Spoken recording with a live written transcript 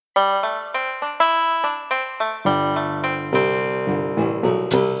Hello,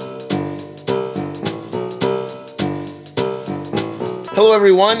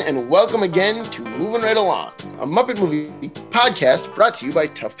 everyone, and welcome again to Movin' Right Along, a Muppet movie podcast brought to you by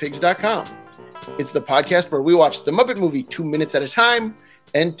toughpigs.com. It's the podcast where we watch the Muppet movie 2 minutes at a time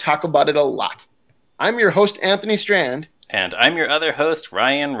and talk about it a lot. I'm your host, Anthony Strand. And I'm your other host,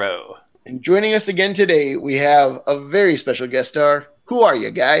 Ryan Rowe. And joining us again today, we have a very special guest star. Who are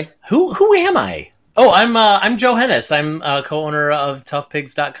you, guy? Who am I? Oh, I'm Joe Hennis. I'm co-owner of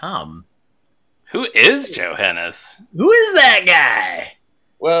toughpigs.com. Who is Joe Hennis? Who is that guy?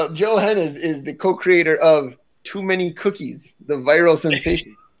 Well, Joe Hennis is the co-creator of Too Many Cookies, the viral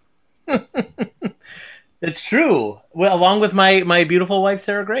sensation. It's true. Well, along with my beautiful wife,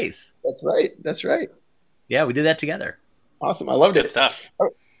 Sarah Grace. That's right. Yeah, we did that together. Awesome. I loved it. Good stuff.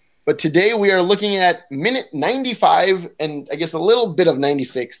 But today we are looking at minute 95 and I guess a little bit of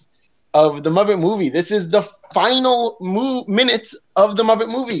 96 of the Muppet movie. This is the final minutes of the Muppet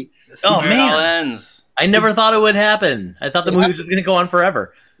movie. Oh, man. It all ends. I never thought it would happen. I thought the movie was just going to go on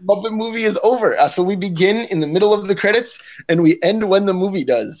forever. Muppet movie is over. So we begin in the middle of the credits and we end when the movie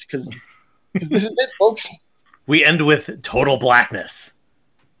does. Because this is it, folks. We end with total blackness.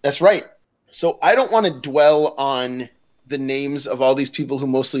 That's right. So I don't want to dwell on the names of all these people who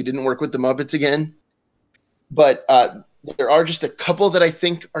mostly didn't work with the Muppets again. But there are just a couple that I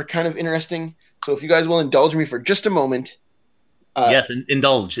think are kind of interesting. So if you guys will indulge me for just a moment. Yes,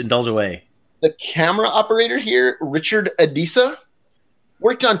 indulge away. The camera operator here, Richard Adisa,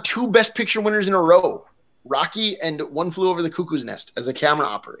 worked on 2 Best Picture winners in a row, Rocky and One Flew Over the Cuckoo's Nest, as a camera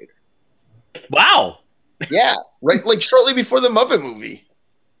operator. Wow. Yeah, right, like shortly before the Muppet movie.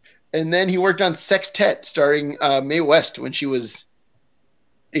 And then he worked on Sextet, starring Mae West when she was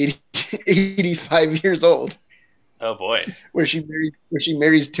 85 years old. Oh boy! Where she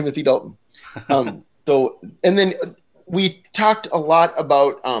marries Timothy Dalton. And then we talked a lot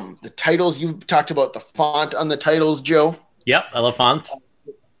about the titles. You talked about the font on the titles, Joe. Yep, I love fonts.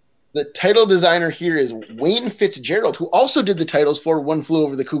 The title designer here is Wayne Fitzgerald, who also did the titles for One Flew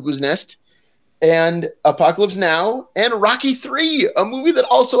Over the Cuckoo's Nest and Apocalypse Now and Rocky III, a movie that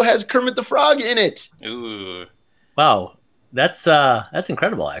also has Kermit the Frog in it. Ooh. Wow. That's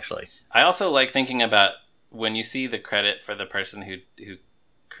incredible, actually. I also like thinking about when you see the credit for the person who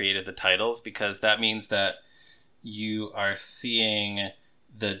created the titles, because that means that you are seeing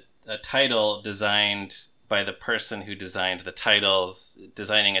a title designed by the person who designed the titles,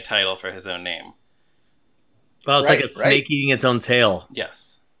 designing a title for his own name. Well, it's like a snake eating its own tail.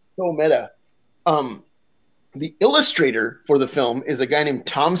 Yes. So meta. The illustrator for the film is a guy named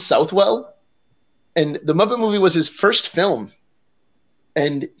Tom Southwell, and the Muppet movie was his first film.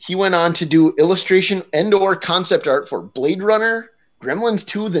 And he went on to do illustration and/or concept art for Blade Runner, Gremlins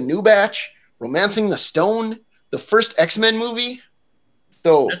 2: The New Batch, Romancing the Stone, the first X-Men movie.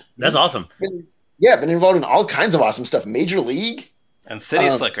 So that's awesome. Been involved in all kinds of awesome stuff. Major League. And City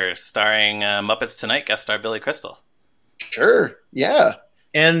Slickers, starring Muppets Tonight guest star Billy Crystal. Sure, yeah.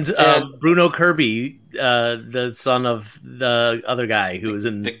 And Bruno Kirby, the son of the other guy who was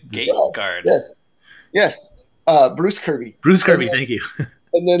in the gate guard. Yes. Bruce Kirby. Thank you.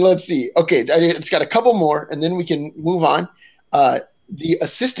 And then let's see. Okay, it's got a couple more, and then we can move on. The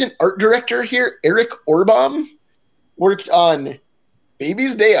assistant art director here, Eric Orbaum, worked on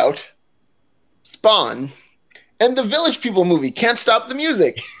Baby's Day Out, Spawn, and the Village People movie, Can't Stop the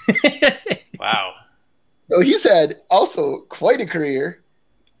Music. Wow. So he's had also quite a career.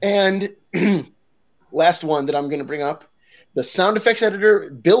 And last one that I'm going to bring up, the sound effects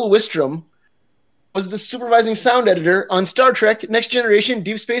editor, Bill Wistrom, was the supervising sound editor on Star Trek, Next Generation,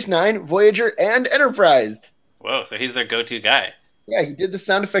 Deep Space Nine, Voyager, and Enterprise. Whoa, so he's their go-to guy. Yeah, he did the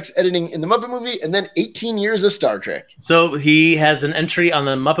sound effects editing in the Muppet movie and then 18 years of Star Trek. So he has an entry on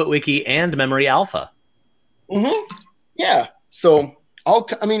the Muppet Wiki and Memory Alpha. Mm-hmm. Yeah. So,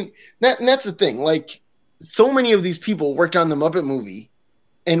 that's the thing. Like, so many of these people worked on the Muppet movie,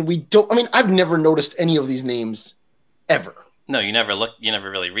 and I've never noticed any of these names ever. No, you never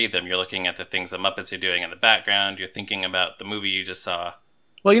really read them. You're looking at the things the Muppets are doing in the background. You're thinking about the movie you just saw.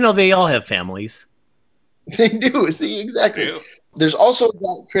 Well, they all have families. They do. See, exactly. True. There's also a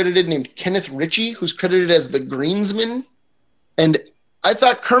guy credited named Kenneth Ritchie, who's credited as the Greensman. And I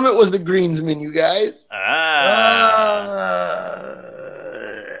thought Kermit was the Greensman, you guys.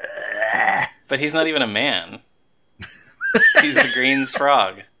 But he's not even a man. He's the Greens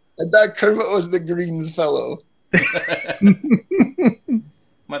frog. I thought Kermit was the Greens fellow.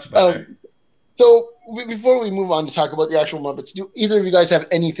 Much better. So before we move on to talk about the actual Muppets, do either of you guys have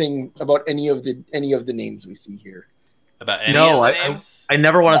anything about any of the names we see here? about any No, of the I names? I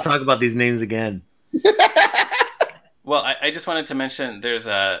never want to talk about these names again. Well, I just wanted to mention there's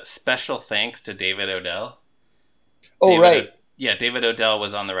a special thanks to David Odell. Oh, right. David Odell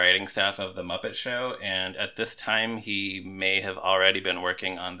was on the writing staff of The Muppet Show, and at this time he may have already been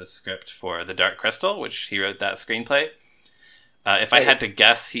working on the script for The Dark Crystal, which he wrote that screenplay. If I had to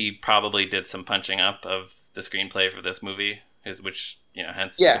guess, he probably did some punching up of the screenplay for this movie, which,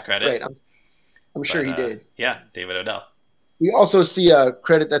 hence the credit. Right. I'm sure he did. Yeah, David Odell. We also see a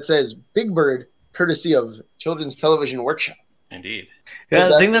credit that says Big Bird, courtesy of Children's Television Workshop. Indeed.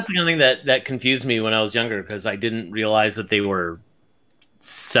 Yeah, I think that's the kind of thing that confused me when I was younger, because I didn't realize that they were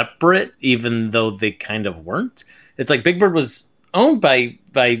separate, even though they kind of weren't. It's like Big Bird was owned by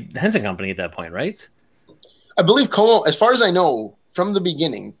Henson Company at that point, right? I believe Como, as far as I know, from the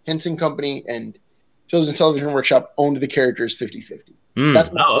beginning, Henson Company and Children's Television Workshop owned the characters 50-50.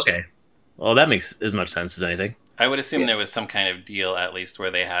 Okay. Well, that makes as much sense as anything. I would assume there was some kind of deal, at least,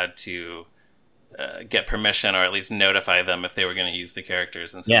 where they had to get permission, or at least notify them if they were going to use the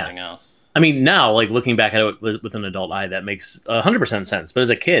characters in something else. I mean, now, like, looking back at it with an adult eye, that makes 100% sense. But as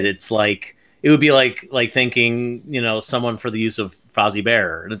a kid, it's like, it would be like thanking, someone for the use of Fozzie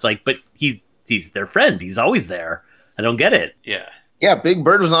Bear. And it's like, but he's their friend. He's always there. I don't get it. Yeah. Yeah, Big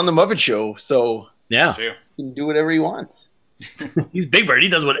Bird was on the Muppet Show, so yeah, true. He can do whatever he wants. He's Big Bird. He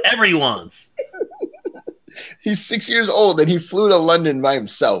does whatever he wants. He's 6 years old, and he flew to London by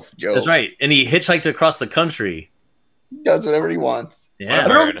himself, Joe. That's right. And he hitchhiked across the country. He does whatever he wants. Yeah. I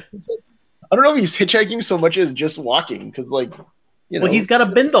don't know if he's hitchhiking so much as just walking, because, like, Well, he's got a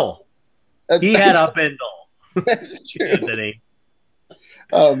bindle. He had a bindle. That's true. Anthony.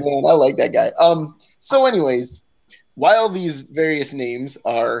 Oh, man, I like that guy. So anyways, while these various names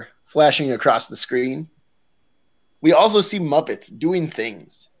are flashing across the screen, we also see Muppets doing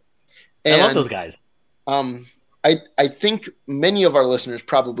things. And I love those guys. I think many of our listeners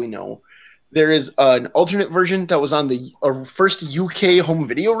probably know there is an alternate version that was on the first UK home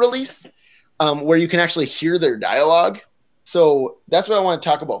video release, where you can actually hear their dialogue. So that's what I want to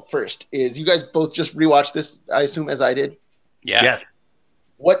talk about first. Is you guys both just rewatched this, I assume, as I did? Yeah. Yes.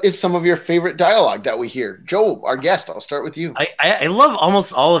 What is some of your favorite dialogue that we hear? Joe, our guest, I'll start with you. I love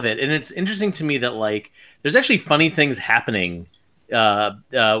almost all of it, and it's interesting to me that, like, there's actually funny things happening with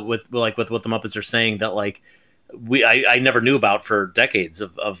what the Muppets are saying that, like, I never knew about for decades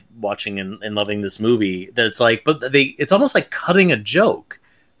of watching and loving this movie. That it's like, but it's almost like cutting a joke,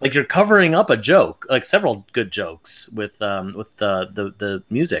 like you're covering up a joke, like several good jokes with the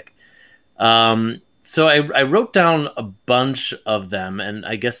music. So I wrote down a bunch of them, and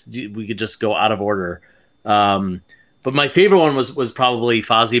I guess we could just go out of order. But my favorite one was probably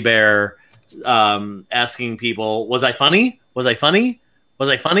Fozzie Bear asking people, "Was I funny? Was I funny? Was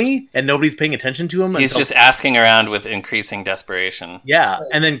I funny?" And nobody's paying attention to him. He's just asking around with increasing desperation. Yeah,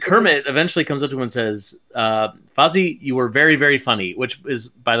 and then Kermit eventually comes up to him and says, "Fozzie, you were very, very funny," which is,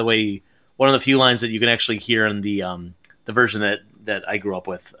 by the way, one of the few lines that you can actually hear in the version that I grew up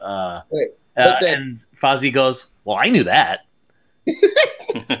with. And Fozzie goes, "Well, I knew that."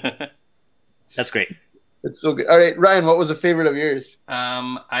 That's great. It's so good. All right, Ryan, what was a favorite of yours?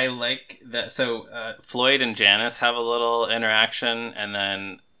 I like that. So Floyd and Janice have a little interaction, and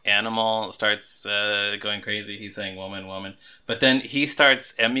then Animal starts going crazy. He's saying "woman, woman," but then he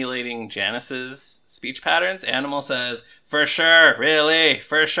starts emulating Janice's speech patterns. Animal says, "For sure, really,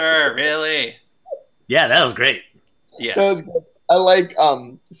 for sure, really." Yeah, that was great. Yeah, that was good. I like.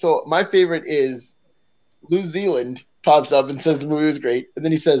 So my favorite is New Zealand pops up and says the movie was great, and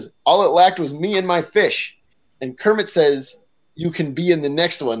then he says, "All it lacked was me and my fish," and Kermit says, "You can be in the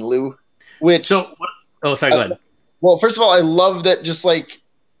next one, Lou." Which go ahead. Well, first of all, I love that just like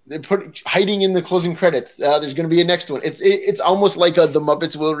they put hiding in the closing credits. There's going to be a next one. It's almost like the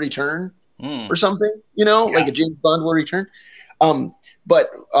Muppets will return or something, like a James Bond will return. But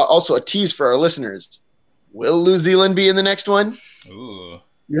also a tease for our listeners: will New Zealand be in the next one? Ooh.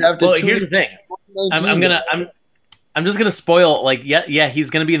 You have to. Well, here's the thing. I'm just gonna spoil. Like, yeah, he's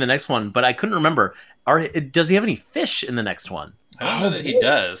gonna be in the next one, but I couldn't remember. Does he have any fish in the next one? I don't know that he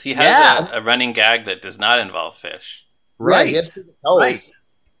does. He has a running gag that does not involve fish. Right. Right.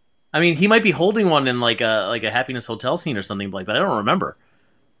 I mean, he might be holding one in like a Happiness Hotel scene or something like that. I don't remember.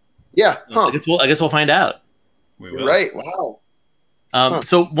 Yeah. Huh. I guess we'll find out. We will. Right. Wow.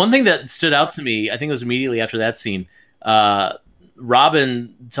 So one thing that stood out to me, I think it was immediately after that scene,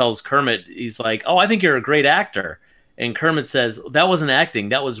 Robin tells Kermit, he's like, "Oh, I think you're a great actor." And Kermit says, "That wasn't acting.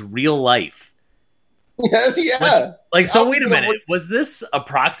 That was real life." Yeah. Wait a minute. Was this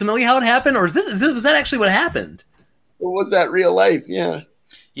approximately how it happened? Or was that actually what happened? Or was that real life? Yeah.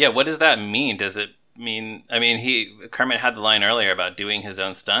 Yeah, what does that mean? Does it Kermit had the line earlier about doing his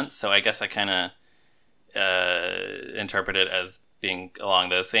own stunts, so I guess I kind of interpret it as being along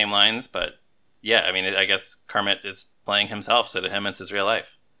those same lines. But yeah, I mean, I guess Kermit is playing himself, so to him, it's his real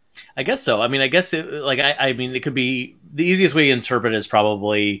life. I guess so. I mean, I guess it could be the easiest way to interpret it is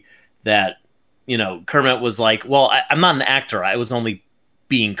probably that, Kermit was like, well, I'm not an actor. I was only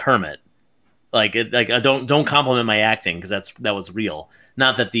being Kermit. Don't compliment my acting because that was real.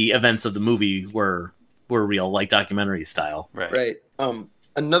 Not that the events of the movie were real, like documentary style. Right.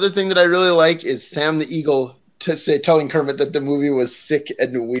 Another thing that I really like is Sam the Eagle telling Kermit that the movie was sick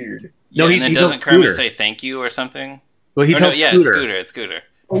and weird. No, and then doesn't Kermit say thank you or something? Well, he tells Scooter. It's Scooter.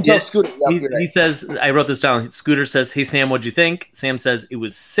 He says, I wrote this down. Scooter says, "Hey Sam, what'd you think?" Sam says, "It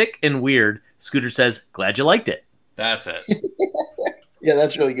was sick and weird." Scooter says, "Glad you liked it." That's it. Yeah,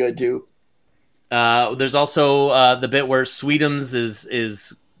 that's really good too. There's also the bit where Sweetums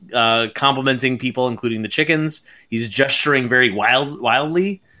is complimenting people, including the chickens. He's gesturing very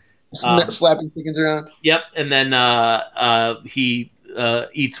wildly, slapping chickens around. Yep, and then he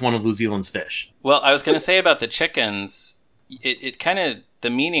eats one of New Zealand's fish. Well, I was going to say about the chickens, it kind of, the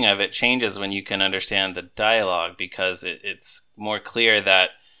meaning of it changes when you can understand the dialogue, because it's more clear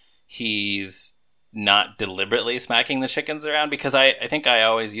that he's not deliberately smacking the chickens around, because I think I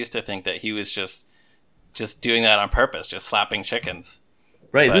always used to think that he was just doing that on purpose, just slapping chickens.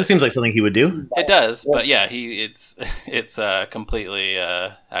 Right, but this seems like something he would do. It does, but yeah, it's completely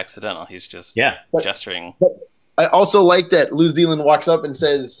accidental. He's just gesturing. But I also like that New Zealand walks up and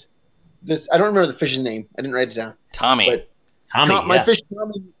says, "This." I don't remember the fish's name. I didn't write it down. Tommy. My fish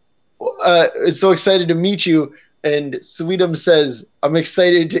Tommy is so excited to meet you, and Sweetums says, "I'm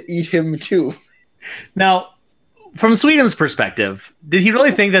excited to eat him too." Now, from Sweetums' perspective, did he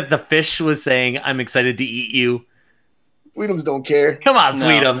really think that the fish was saying, "I'm excited to eat you"? Sweetums don't care. Come on,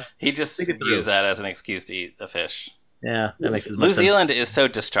 Sweetums. No, he just used that as an excuse to eat a fish. Yeah, that makes as much sense. New Zealand is so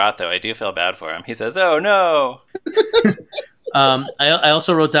distraught, though. I do feel bad for him. He says, "Oh no." I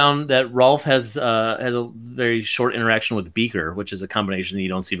also wrote down that Rolf has a very short interaction with Beaker, which is a combination that you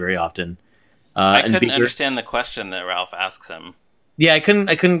don't see very often. I couldn't understand the question that Ralph asks him. Yeah, I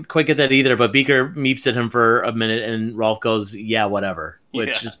couldn't quite get that either. But Beaker meeps at him for a minute, and Rolf goes, "Yeah, whatever,"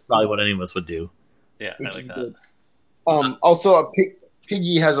 which is probably what any of us would do. Yeah, I like that. Also,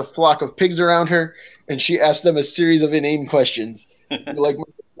 Piggy has a flock of pigs around her, and she asks them a series of inane questions. Did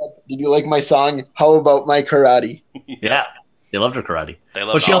you like my song? How about my karate? Yeah, they loved her karate.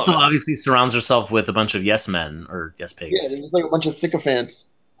 But she also obviously surrounds herself with a bunch of yes men or yes pigs. Yeah, there's like a bunch of sycophants.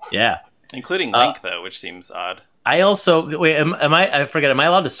 Yeah, including Link though, which seems odd. I also am I forget. Am I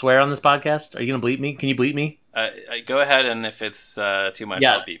allowed to swear on this podcast? Are you going to bleep me? Can you bleep me? Go ahead, and if it's too much,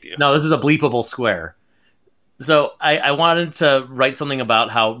 I'll beep you. No, this is a bleepable swear. So I wanted to write something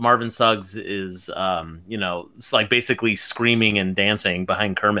about how Marvin Suggs is, it's like basically screaming and dancing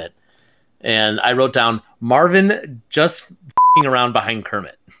behind Kermit. And I wrote down, Marvin just f***ing around behind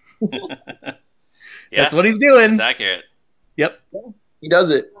Kermit. That's what he's doing. It's accurate. Yep. Yeah, he does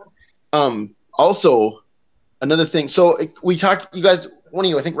it. Also, another thing. So we talked, you guys, one of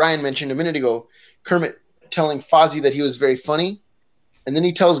you, I think Ryan mentioned a minute ago, Kermit telling Fozzie that he was very funny. And then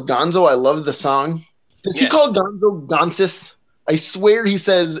he tells Gonzo, "I love the song." Does he call Gonzo Gonsis? I swear he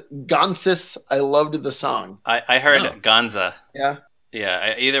says Gonsis. I loved the song. I heard Gonza. Yeah.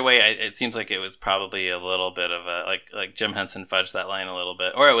 Yeah. Either way, it seems like it was probably a little bit of a like Jim Henson fudged that line a little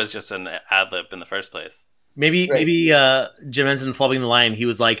bit, or it was just an ad lib in the first place. Maybe Jim Henson flubbing the line.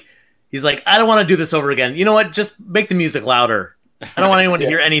 He's like, "I don't want to do this over again. You know what? Just make the music louder. I don't want anyone to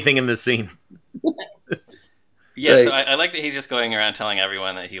hear anything in this scene." Yeah, right. So I like that he's just going around telling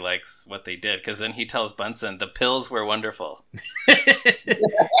everyone that he likes what they did, because then he tells Bunsen the pills were wonderful.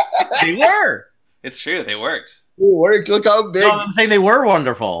 They were. It's true. They worked. They worked. Look how big. No, I'm saying they were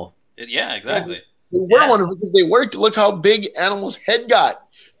wonderful. Yeah, exactly. They were wonderful because they worked. Look how big Animal's head got.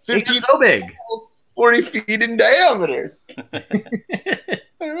 15 so big. 40 feet in diameter.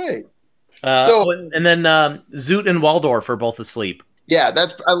 All right. And then Zoot and Waldorf are both asleep. Yeah,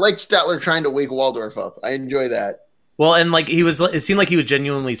 I like Statler trying to wake Waldorf up. I enjoy that. Well, and like it seemed like he was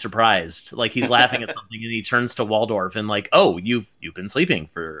genuinely surprised. Like he's laughing at something, and he turns to Waldorf and like, "Oh, you've been sleeping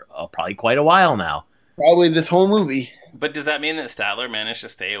for probably quite a while now." Probably this whole movie. But does that mean that Statler managed to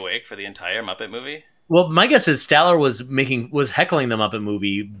stay awake for the entire Muppet movie? Well, my guess is Statler was heckling the Muppet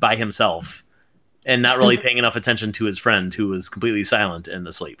movie by himself and not really paying enough attention to his friend, who was completely silent and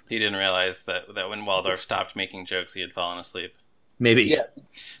asleep. He didn't realize that when Waldorf stopped making jokes, he had fallen asleep. Maybe. Yeah.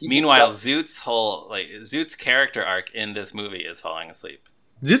 Meanwhile, Zoot's character arc in this movie is falling asleep.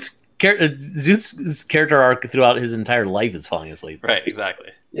 Zoot's character arc throughout his entire life is falling asleep. Right, exactly.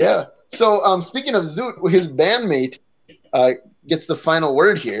 Yeah. So, speaking of Zoot, his bandmate uh, gets the final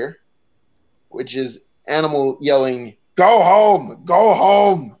word here, which is Animal yelling, go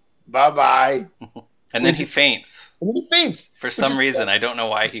home, bye bye. And then he faints. And then he faints. For some reason, I don't know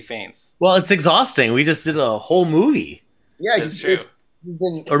why he faints. Well, it's exhausting. We just did a whole movie. Yeah, That's true. He's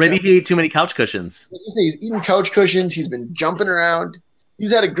been, Or maybe he ate too many couch cushions. he's eating couch cushions. He's been jumping around.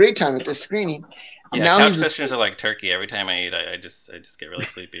 He's had a great time at this screening. Yeah, now couch cushions are like turkey. Every time I eat, I just get really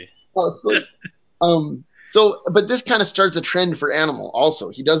sleepy. But this kind of starts a trend for Animal. Also,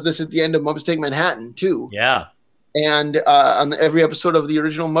 he does this at the end of Muppets Take Manhattan too. Yeah. And on every episode of the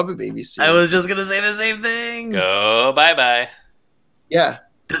original Muppet Babies series. I was just gonna say the same thing. Go bye. Yeah.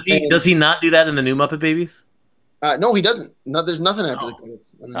 Does he not do that in the new Muppet Babies? No, he doesn't. No, there's nothing after the credits.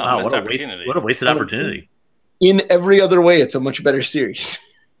 Wow, missed what a opportunity. what a wasted opportunity. In every other way, it's a much better series.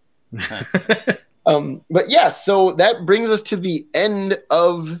 But yeah, so that brings us to the end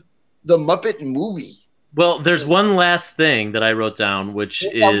of the Muppet movie. Well, there's one last thing that I wrote down, which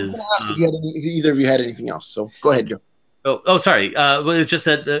is if either of you had anything else. So go ahead, Joe. Oh, sorry. Well, it's just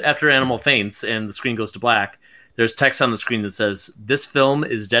that after Animal faints and the screen goes to black, there's text on the screen that says, "This film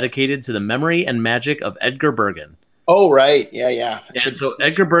is dedicated to the memory and magic of Edgar Bergen." Oh, right. Yeah. And so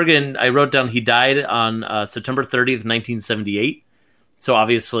Edgar Bergen, I wrote down, he died on September 30th, 1978. So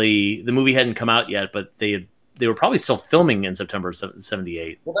obviously the movie hadn't come out yet, but they were probably still filming in September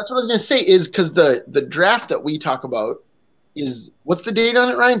 78. Well, that's what I was going to say, is because the draft that we talk about is, what's the date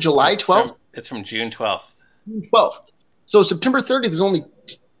on it, Ryan? July 12th? It's from June 12th. June 12th. So September 30th is only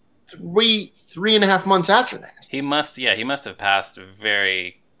three and a half months after that. He must have passed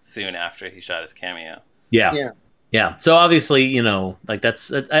very soon after he shot his cameo. Yeah. So obviously, like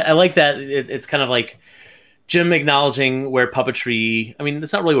I like that. It's kind of like Jim acknowledging where puppetry, I mean,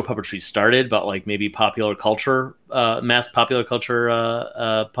 it's not really where puppetry started, but like maybe popular culture, mass popular culture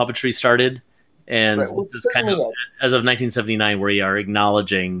puppetry started. And Right. Well, this is kind of, as of 1979, where you are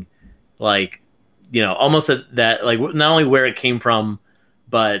acknowledging, like, almost that, like, not only where it came from,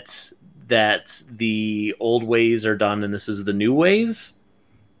 but that the old ways are done and this is the new ways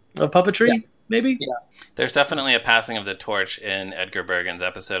of puppetry, maybe? Yeah. There's definitely a passing of the torch in Edgar Bergen's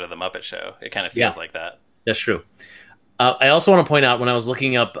episode of The Muppet Show. It kind of feels like that. That's true. I also want to point out, when I was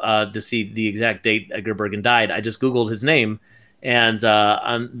looking up to see the exact date Edgar Bergen died, I just Googled his name, and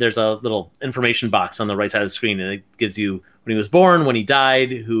there's a little information box on the right side of the screen, and it gives you when he was born, when he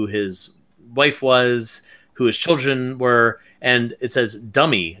died, who his wife was, who his children were, and it says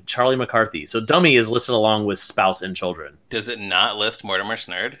Dummy, Charlie McCarthy. So Dummy is listed along with spouse and children. Does it not list Mortimer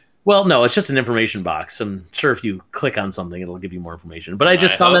Snerd? Well, no, it's just an information box. I'm sure if you click on something, it'll give you more information. But I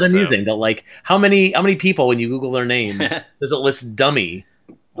just found that amusing. That, like, how many people, when you Google their name, does it list Dummy?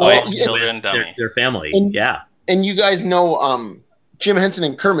 Wife, children, Dummy. Their family. And you guys know Jim Henson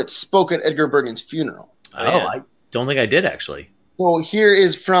and Kermit spoke at Edgar Bergen's funeral. I don't think I did, actually. So here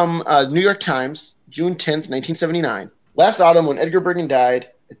is from New York Times, June 10th, 1979. Last autumn, when Edgar Bergen died,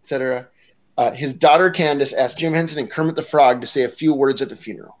 etc., his daughter Candace asked Jim Henson and Kermit the Frog to say a few words at the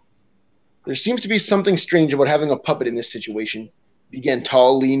funeral. There seems to be something strange about having a puppet in this situation, began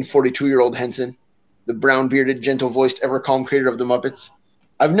tall, lean, 42-year-old Henson, the brown-bearded, gentle-voiced, ever-calm creator of the Muppets.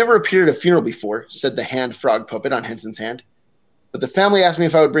 I've never appeared at a funeral before, said the hand frog puppet on Henson's hand. But the family asked me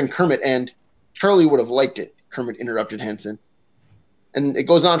if I would bring Kermit, and Charlie would have liked it, Kermit interrupted Henson. And it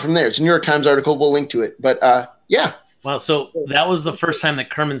goes on from there. It's a New York Times article. We'll link to it. But, yeah. Wow, so that was the first time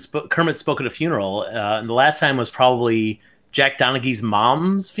that Kermit spoke at a funeral. And the last time was probably Jack Donaghy's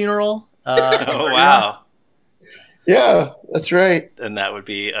mom's funeral. Oh, wow. Yeah, that's right. And that would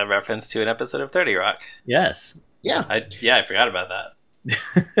be a reference to an episode of 30 Rock. Yes. Yeah. I forgot about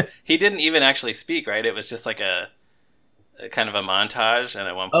that. He didn't even actually speak, right? It was just like a kind of a montage, and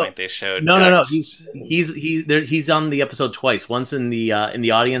at one point they showed No. He's on the episode twice. Once in the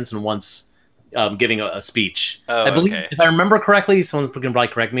audience, and once giving a speech. Oh, I believe, okay. if I remember correctly, someone can probably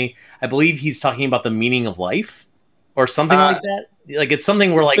correct me. I believe he's talking about the meaning of life, or something like that. Like, it's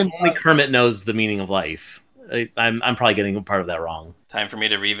something where, like, only Kermit knows the meaning of life. I'm probably getting part of that wrong. Time for me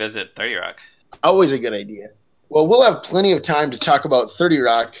to revisit 30 Rock. Always a good idea. Well, we'll have plenty of time to talk about 30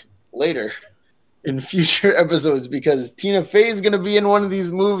 Rock later in future episodes, because Tina Fey is going to be in one of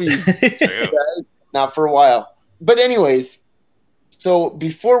these movies. True. Not for a while. But anyways, so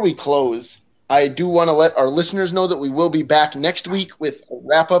before we close, I do want to let our listeners know that we will be back next week with a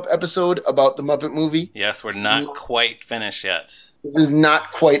wrap-up episode about the Muppet movie. Yes, we're not quite finished yet. This is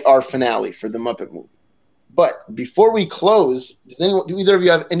not quite our finale for the Muppet movie. But before we close, do either of you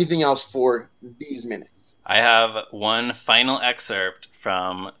have anything else for these minutes? I have one final excerpt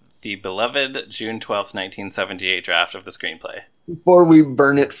from the beloved June 12th, 1978 draft of the screenplay. Before we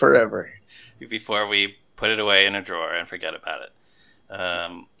burn it forever. Before we put it away in a drawer and forget about it.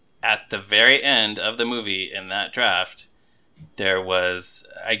 At the very end of the movie in that draft, there was,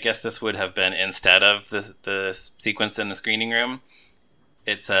 I guess this would have been instead of the sequence in the screening room,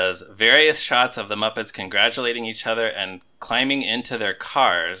 it says, various shots of the Muppets congratulating each other and climbing into their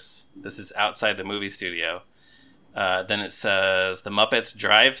cars. This is outside the movie studio. Then it says, the Muppets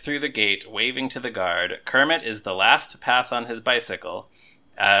drive through the gate, waving to the guard. Kermit is the last to pass on his bicycle.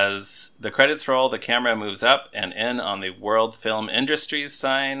 As the credits roll, the camera moves up and in on the World Film Industries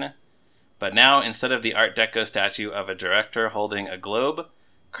sign. But now, instead of the Art Deco statue of a director holding a globe,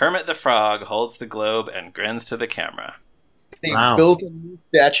 Kermit the Frog holds the globe and grins to the camera. They built a new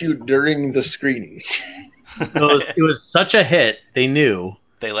statue during the screening. It was such a hit, they knew.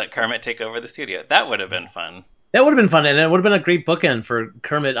 They let Kermit take over the studio. That would have been fun. That would have been fun, and it would have been a great bookend for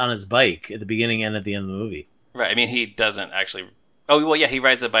Kermit on his bike at the beginning and at the end of the movie. Right, I mean, he doesn't actually... Oh, well, yeah, he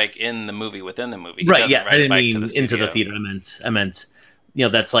rides a bike in the movie, within the movie. He right, yeah, I didn't mean into the theater. I meant,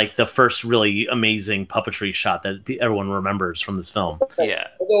 that's like the first really amazing puppetry shot that everyone remembers from this film. Yeah.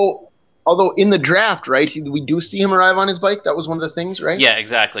 Although in the draft, right, we do see him arrive on his bike. That was one of the things, right? Yeah,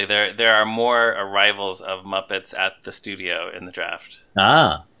 exactly. There are more arrivals of Muppets at the studio in the draft.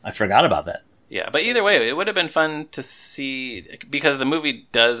 Ah, I forgot about that. Yeah, but either way, it would have been fun to see, because the movie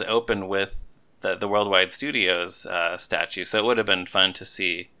does open with the Worldwide Studios statue, so it would have been fun to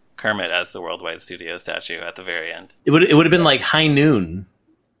see Kermit as the Worldwide Studios statue at the very end. It would have been like High Noon.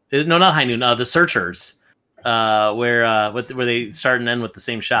 No, not High Noon. The Searchers, where they start and end with the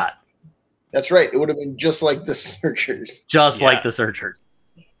same shot. That's right. It would have been just like the Searchers. Like the Searchers.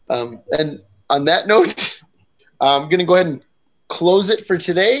 And on that note, I'm going to go ahead and close it for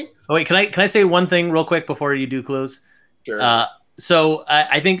today. Oh, wait, can I say one thing real quick before you do close? Sure. So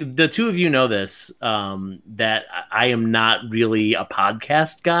I think the two of you know this, that I am not really a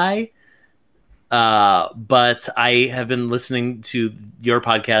podcast guy, but I have been listening to your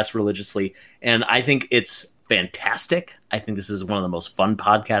podcast religiously, and I think it's fantastic. I think this is one of the most fun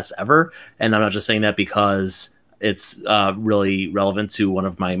podcasts ever, and I'm not just saying that because it's really relevant to one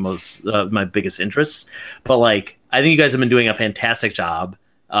of my my biggest interests, but like I think you guys have been doing a fantastic job.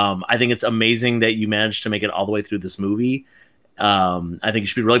 I think it's amazing that you managed to make it all the way through this movie. I think you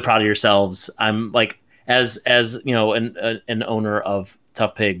should be really proud of yourselves. I'm like, as you know, an owner of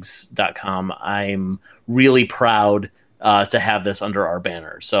toughpigs.com, I'm really proud to have this under our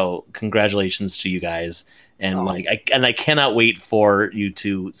banner. So congratulations to you guys. And I cannot wait for you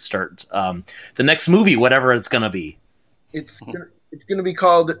to start the next movie, whatever it's going to be. It's going to be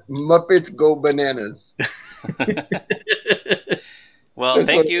called Muppets Go Bananas. Well,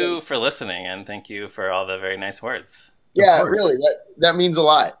 thank you for listening, and thank you for all the very nice words. Yeah, really, that means a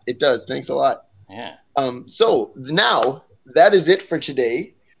lot. It does. Thanks a lot. Yeah. So now that is it for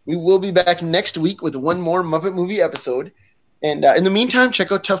today. We will be back next week with one more Muppet movie episode. And in the meantime,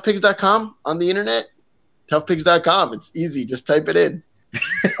 check out toughpigs.com on the internet. Toughpigs.com. It's easy. Just type it in.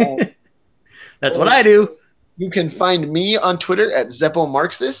 That's what I do. You can find me on Twitter at Zeppo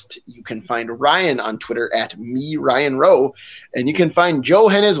Marxist. You can find Ryan on Twitter at @MeRyanRowe. And you can find Joe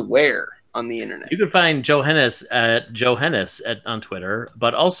Hennes where on the internet? You can find Joe Hennes at Joe Hennes on Twitter,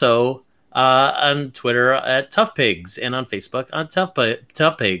 but also on Twitter at Tough Pigs, and on Facebook on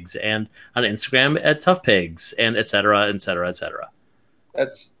Tough Pigs, and on Instagram at Tough Pigs, and et cetera, et cetera, et cetera.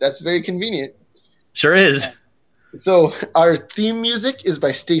 That's very convenient. Sure is. So our theme music is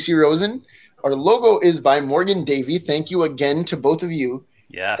by Stacey Rosen. Our logo is by Morgan Davey. Thank you again to both of you.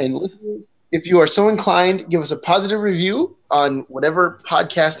 Yes. And listeners, if you are so inclined, give us a positive review on whatever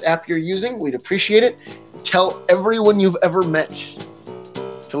podcast app you're using. We'd appreciate it. Tell everyone you've ever met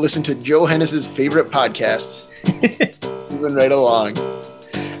to listen to Joe Hennes's favorite podcast. Moving right along.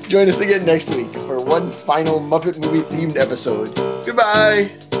 Join us again next week for one final Muppet movie themed episode.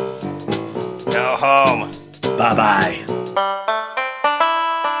 Goodbye. Go home. Bye-bye.